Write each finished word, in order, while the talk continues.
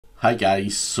Hi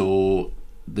guys, so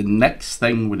the next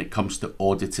thing when it comes to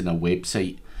auditing a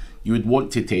website, you would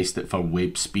want to test it for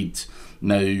web speed.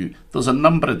 Now, there's a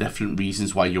number of different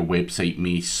reasons why your website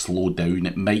may slow down.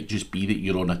 It might just be that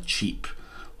you're on a cheap,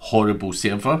 horrible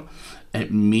server.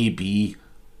 It may be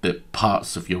that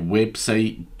parts of your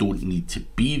website don't need to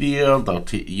be there,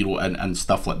 and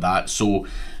stuff like that. So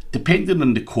depending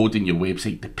on the code in your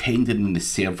website, depending on the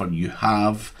server you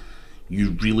have,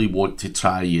 you really want to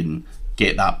try and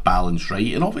get that balance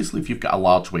right. And obviously if you've got a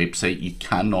large website, you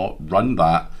cannot run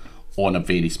that on a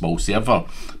very small server.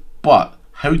 But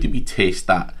how do we test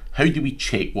that? How do we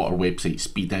check what our website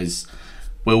speed is?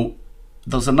 Well,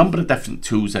 there's a number of different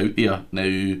tools out there.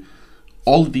 Now,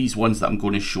 all of these ones that I'm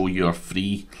going to show you are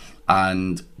free,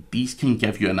 and these can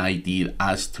give you an idea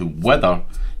as to whether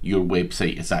your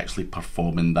website is actually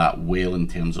performing that well in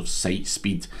terms of site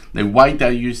speed. Now, why do I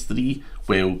use three?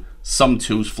 Well, some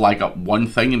tools flag up one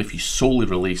thing, and if you solely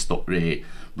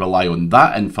rely on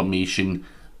that information,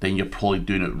 then you're probably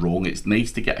doing it wrong. It's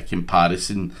nice to get a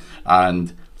comparison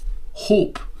and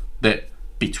hope that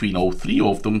between all three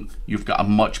of them, you've got a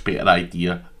much better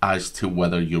idea as to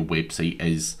whether your website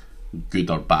is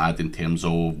good or bad in terms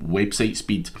of website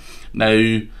speed.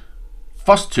 Now,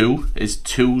 first tool is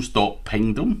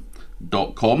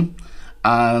Toolspingdom.com,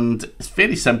 and it's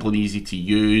very simple and easy to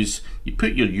use. You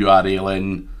put your URL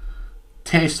in,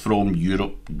 test from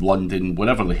Europe, London,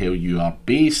 wherever the hell you are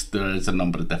based. There is a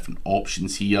number of different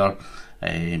options here,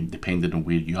 depending on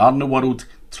where you are in the world.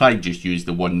 Try just use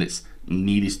the one that's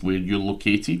nearest where you're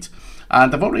located.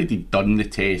 And I've already done the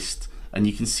test, and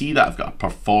you can see that I've got a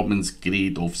performance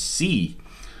grade of C.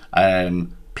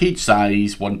 Page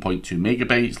size 1.2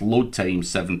 megabytes, load time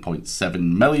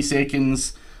 7.7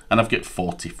 milliseconds, and I've got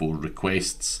 44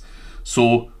 requests.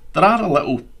 So there are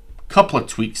a couple of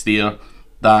tweaks there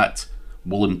that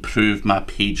will improve my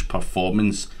page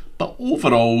performance, but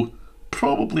overall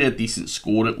probably a decent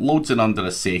score. It loads in under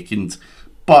a second,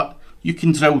 but you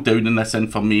can drill down in this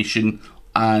information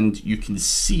and you can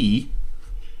see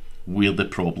where the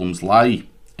problems lie,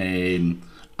 and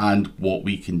what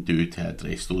we can do to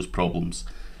address those problems.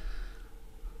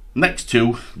 Next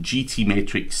tool,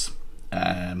 GTmetrix.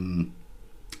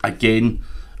 Again,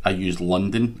 I use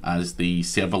London as the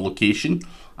server location,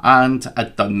 and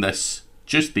I've done this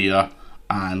just there,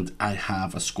 and I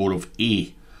have a score of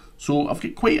A. So I've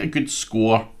got quite a good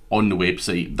score on the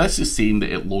website. This is saying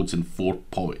that it loads in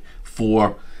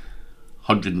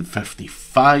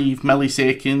 455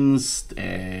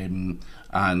 milliseconds,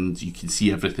 and you can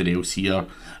see everything else here: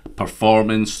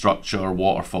 performance, structure,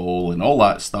 waterfall, and all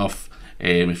that stuff.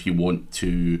 If you want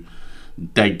to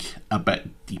dig a bit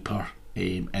deeper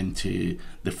into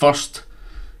the first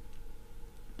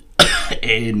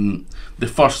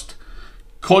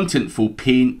contentful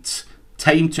paint,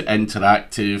 time to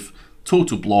interactive,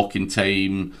 total blocking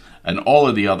time, and all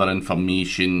of the other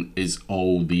information is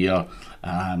all there.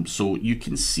 So you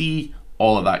can see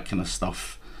all of that kind of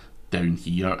stuff down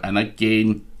here, and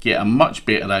again get a much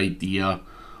better idea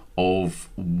of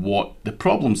what the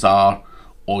problems are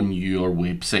on your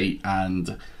website,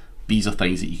 and these are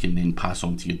things that you can then pass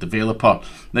on to your developer.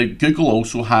 Now, Google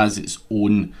also has its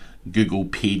own Google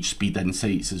Page Speed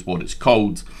Insights is what it's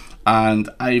called, and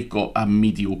I've got a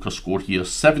mediocre score here,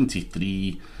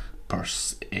 73 out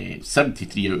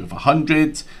of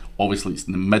 100. Obviously it's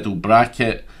in the middle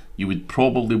bracket. You would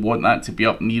probably want that to be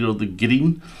up nearer the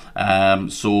green.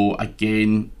 So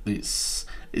again, it's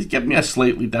giving me a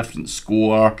slightly different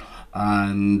score,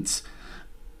 and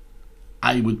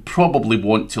I would probably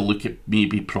want to look at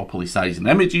maybe properly sizing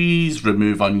images,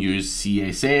 remove unused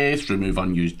CSS, remove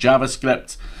unused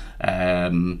JavaScript,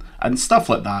 and stuff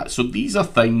like that. So these are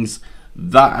things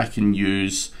that I can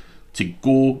use to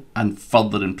go and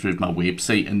further improve my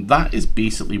website, and that is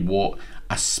basically what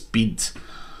a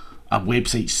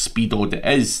website speed audit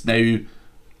is. Now,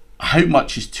 how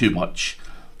much is too much?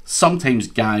 Sometimes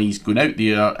guys going out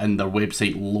there and their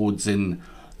website loads in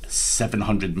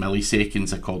 700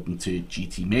 milliseconds according to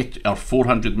GTmetrix, or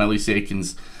 400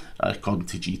 milliseconds according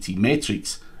to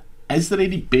GTmetrix. Is there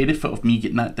any benefit of me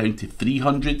getting that down to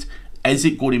 300? Is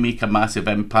it going to make a massive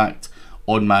impact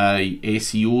on my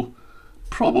SEO?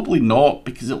 Probably not,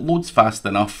 because it loads fast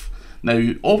enough.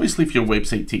 Now, obviously if your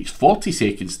website takes 40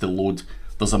 seconds to load,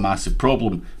 there's a massive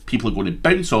problem. People are going to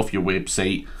bounce off your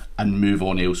website and move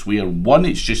on elsewhere. One,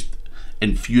 it's just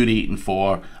infuriating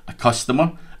for a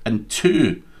customer, and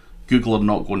two, Google are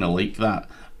not going to like that.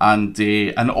 And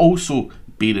also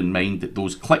bear in mind that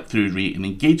those click-through rate and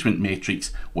engagement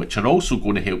metrics, which are also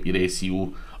going to help your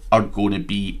SEO, are going to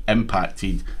be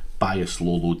impacted by a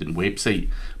slow loading website.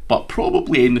 but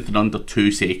probably anything under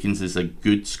 2 seconds is a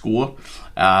good score.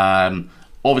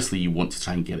 Obviously you want to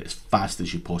try and get it as fast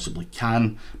as you possibly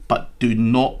can, but do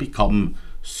not become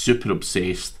super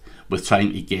obsessed with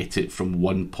trying to get it from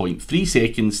 1.3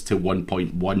 seconds to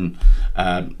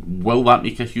 1.1. Will that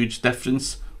make a huge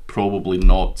difference? Probably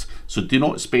not. So do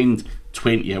not spend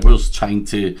 20 hours trying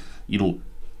to,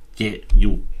 get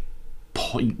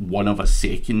 0.1 of a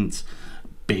second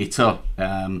better.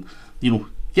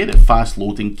 Get it fast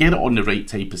loading, get it on the right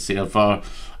type of server,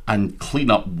 and clean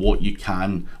up what you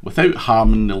can without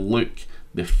harming the look,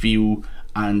 the feel,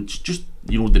 and just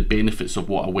the benefits of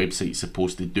what a website's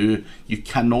supposed to do. You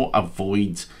cannot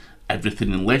avoid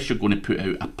everything unless you're going to put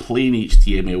out a plain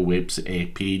HTML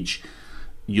website page.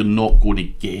 You're not going to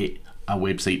get a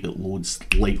website that loads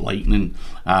like lightning.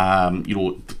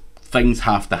 Things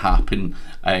have to happen.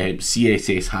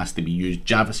 CSS has to be used,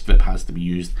 JavaScript has to be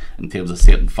used in terms of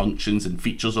certain functions and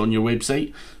features on your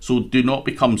website. So do not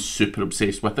become super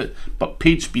obsessed with it, but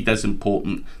page speed is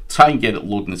important. Try and get it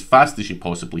loading as fast as you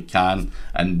possibly can,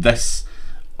 and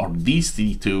these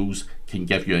 3 tools can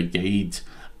give you a guide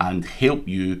and help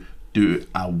you do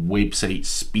a website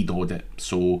speed audit.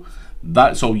 So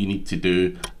that's all you need to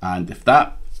do, and if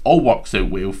that all works out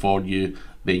well for you,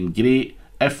 then great.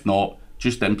 If not,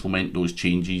 just implement those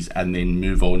changes and then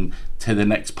move on to the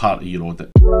next part of your audit.